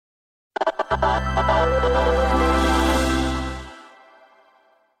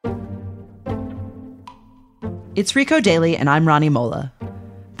It's Rico Daily, and I'm Ronnie Mola.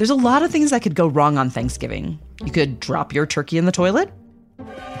 There's a lot of things that could go wrong on Thanksgiving. You could drop your turkey in the toilet.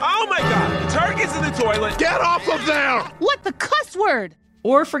 Oh my God, the turkey's in the toilet. Get off of there! What the cuss word?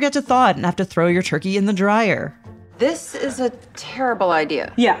 Or forget to thaw it and have to throw your turkey in the dryer. This is a terrible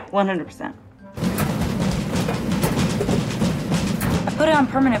idea. Yeah, 100%. I put it on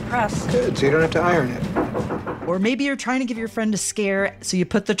permanent press. Good, so you don't have to iron it. Or maybe you're trying to give your friend a scare, so you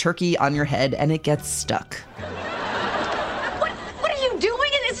put the turkey on your head and it gets stuck. What are you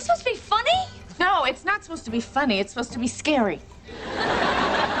doing? Is this supposed to be funny? No, it's not supposed to be funny. It's supposed to be scary.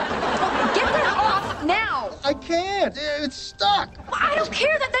 Get that off now. I can't. It's stuck. I don't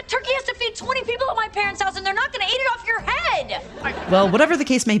care that turkey has to feed 20 people at my parents' house and they're not going to eat it off your head. Well, whatever the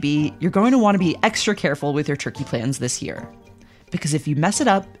case may be, you're going to want to be extra careful with your turkey plans this year. Because if you mess it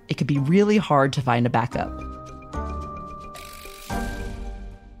up, it could be really hard to find a backup.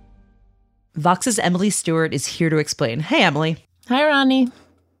 Vox's Emily Stewart is here to explain. Hey, Emily. Hi, Ronnie.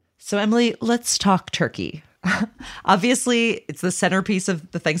 So, Emily, let's talk turkey. Obviously, it's the centerpiece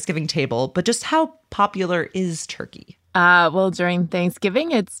of the Thanksgiving table, but just how popular is turkey? Well, during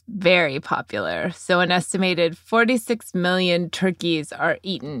Thanksgiving, it's very popular. So an estimated 46 million turkeys are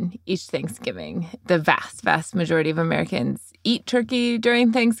eaten each Thanksgiving. The vast, vast majority of Americans eat turkey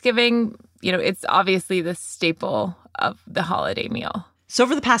during Thanksgiving. You know, it's obviously the staple of the holiday meal. So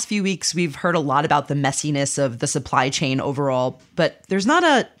over the past few weeks, we've heard a lot about the messiness of the supply chain overall, but there's not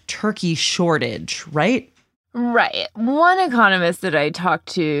a turkey shortage, right? Right. One economist that I talked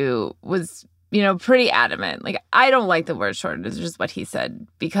to was, pretty adamant. Like, I don't like the word shortage, is just what he said,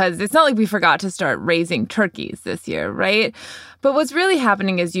 because it's not like we forgot to start raising turkeys this year, right? But what's really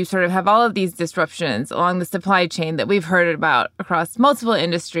happening is you sort of have all of these disruptions along the supply chain that we've heard about across multiple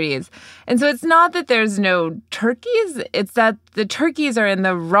industries. And so it's not that there's no turkeys, it's that the turkeys are in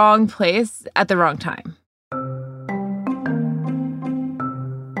the wrong place at the wrong time.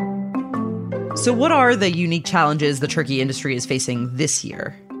 So what are the unique challenges the turkey industry is facing this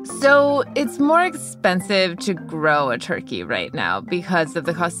year? So it's more expensive to grow a turkey right now because of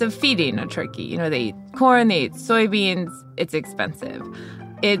the cost of feeding a turkey. They eat corn, they eat soybeans. It's expensive.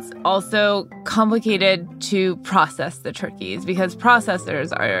 It's also complicated to process the turkeys because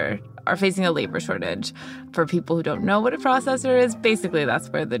processors are facing a labor shortage. For people who don't know what a processor is, basically that's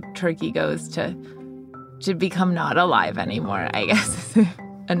where the turkey goes to become not alive anymore, I guess.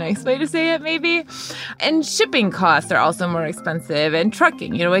 A nice way to say it, maybe. And shipping costs are also more expensive. And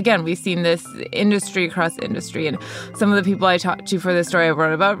trucking, again, we've seen this industry across industry. And some of the people I talked to for the story I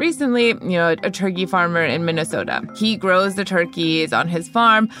wrote about recently, a turkey farmer in Minnesota. He grows the turkeys on his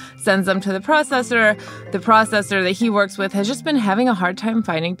farm, sends them to the processor. The processor that he works with has just been having a hard time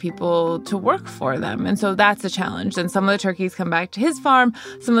finding people to work for them. And so that's a challenge. And some of the turkeys come back to his farm.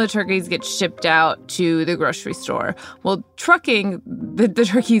 Some of the turkeys get shipped out to the grocery store. Well, trucking the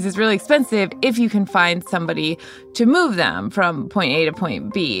turkeys is really expensive if you can find somebody to move them from point A to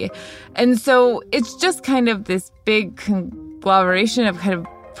point B. And so it's just kind of this big conglomeration of kind of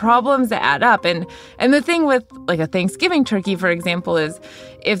problems that add up. And the thing with like a Thanksgiving turkey, for example, is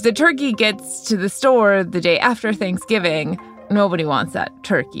if the turkey gets to the store the day after Thanksgiving, nobody wants that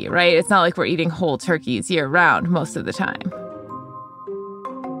turkey, right? It's not like we're eating whole turkeys year round most of the time.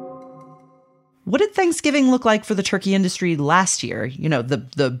 What did Thanksgiving look like for the turkey industry last year?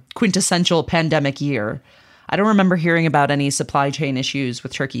 The quintessential pandemic year. I don't remember hearing about any supply chain issues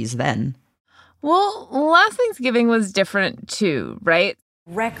with turkeys then. Well, last Thanksgiving was different too, right?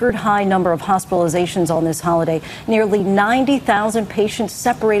 Record high number of hospitalizations on this holiday. Nearly 90,000 patients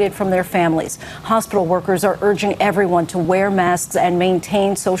separated from their families. Hospital workers are urging everyone to wear masks and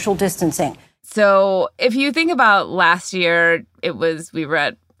maintain social distancing. So if you think about last year, we were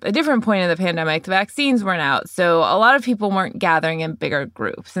at a different point in the pandemic. The vaccines weren't out, so a lot of people weren't gathering in bigger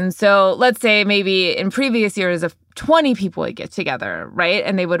groups. And so let's say maybe in previous years, if 20 people would get together, right,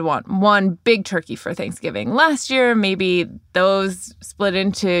 and they would want one big turkey for Thanksgiving. Last year, maybe those split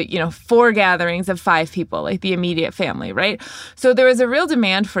into, 4 gatherings of 5 people, like the immediate family, right? So there was a real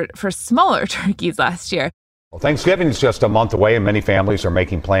demand for smaller turkeys last year. Well, Thanksgiving is just a month away, and many families are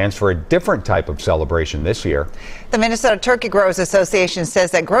making plans for a different type of celebration this year. The Minnesota Turkey Growers Association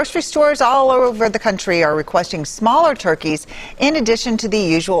says that grocery stores all over the country are requesting smaller turkeys in addition to the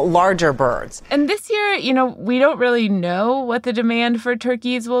usual larger birds. And this year, we don't really know what the demand for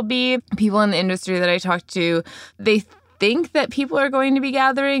turkeys will be. People in the industry that I talked to, they think that people are going to be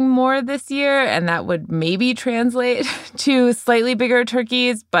gathering more this year, and that would maybe translate to slightly bigger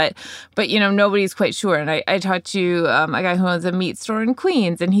turkeys, but nobody's quite sure. And I talked to a guy who owns a meat store in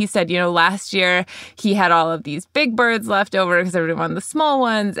Queens, and he said, last year he had all of these big birds left over because everybody wanted the small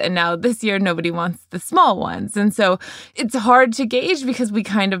ones, and now this year nobody wants the small ones. And so it's hard to gauge because we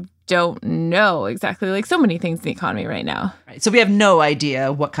kind of don't know exactly, like so many things in the economy right now. Right. So we have no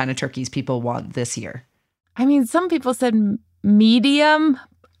idea what kind of turkeys people want this year. I mean, some people said medium.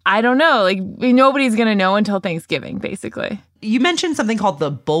 I don't know. Like, nobody's going to know until Thanksgiving, basically. You mentioned something called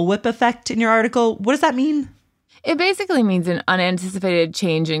the bullwhip effect in your article. What does that mean? It basically means an unanticipated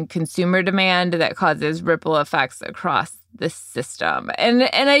change in consumer demand that causes ripple effects across the system. And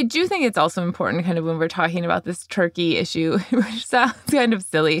I do think it's also important kind of when we're talking about this turkey issue, which sounds kind of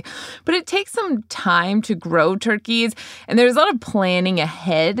silly, but it takes some time to grow turkeys. And there's a lot of planning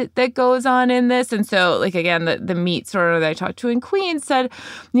ahead that goes on in this. And so, like, again, the meat store that I talked to in Queens said,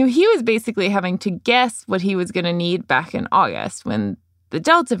 he was basically having to guess what he was going to need back in August when the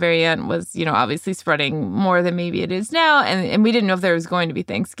Delta variant was, obviously spreading more than maybe it is now. And we didn't know if there was going to be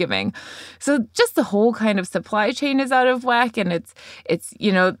Thanksgiving. So just the whole kind of supply chain is out of whack. And it's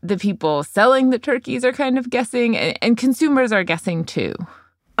the people selling the turkeys are kind of guessing, and consumers are guessing too.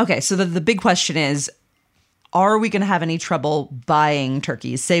 Okay, so the big question is, are we going to have any trouble buying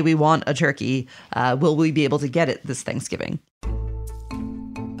turkeys? Say we want a turkey. Will we be able to get it this Thanksgiving?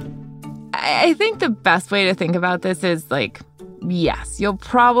 I think the best way to think about this is yes, you'll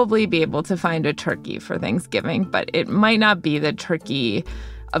probably be able to find a turkey for Thanksgiving, but it might not be the turkey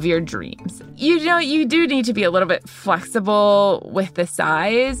of your dreams. You do need to be a little bit flexible with the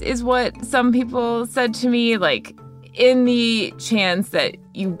size, is what some people said to me. Like, in the chance that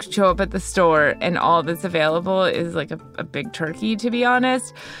you show up at the store and all that's available is like a big turkey, to be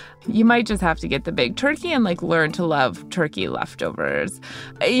honest, you might just have to get the big turkey and learn to love turkey leftovers.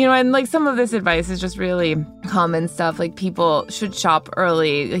 And some of this advice is just really common stuff. Like, people should shop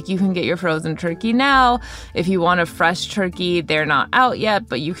early. Like, you can get your frozen turkey now. If you want a fresh turkey, they're not out yet,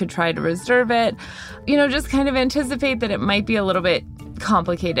 but you could try to reserve it. Just kind of anticipate that it might be a little bit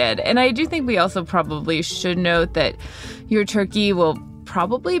complicated. And I do think we also probably should note that your turkey will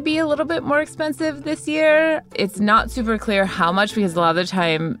probably be a little bit more expensive this year. It's not super clear how much, because a lot of the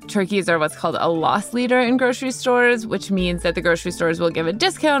time turkeys are what's called a loss leader in grocery stores, which means that the grocery stores will give a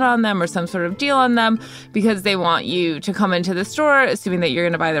discount on them or some sort of deal on them because they want you to come into the store assuming that you're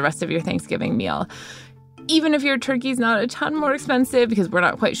going to buy the rest of your Thanksgiving meal. Even if your turkey's not a ton more expensive, because we're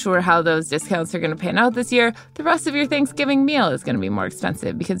not quite sure how those discounts are going to pan out this year, the rest of your Thanksgiving meal is going to be more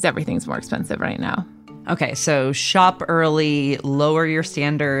expensive because everything's more expensive right now. Okay, so shop early, lower your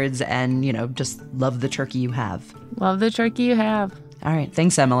standards, and, just love the turkey you have. Love the turkey you have. All right.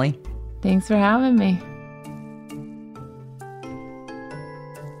 Thanks, Emily. Thanks for having me.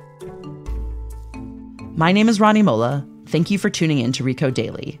 My name is Ronnie Mola. Thank you for tuning in to Recode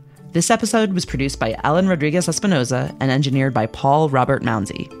Daily. This episode was produced by Alan Rodriguez Espinoza and engineered by Paul Robert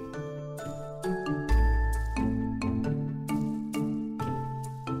Mounsey.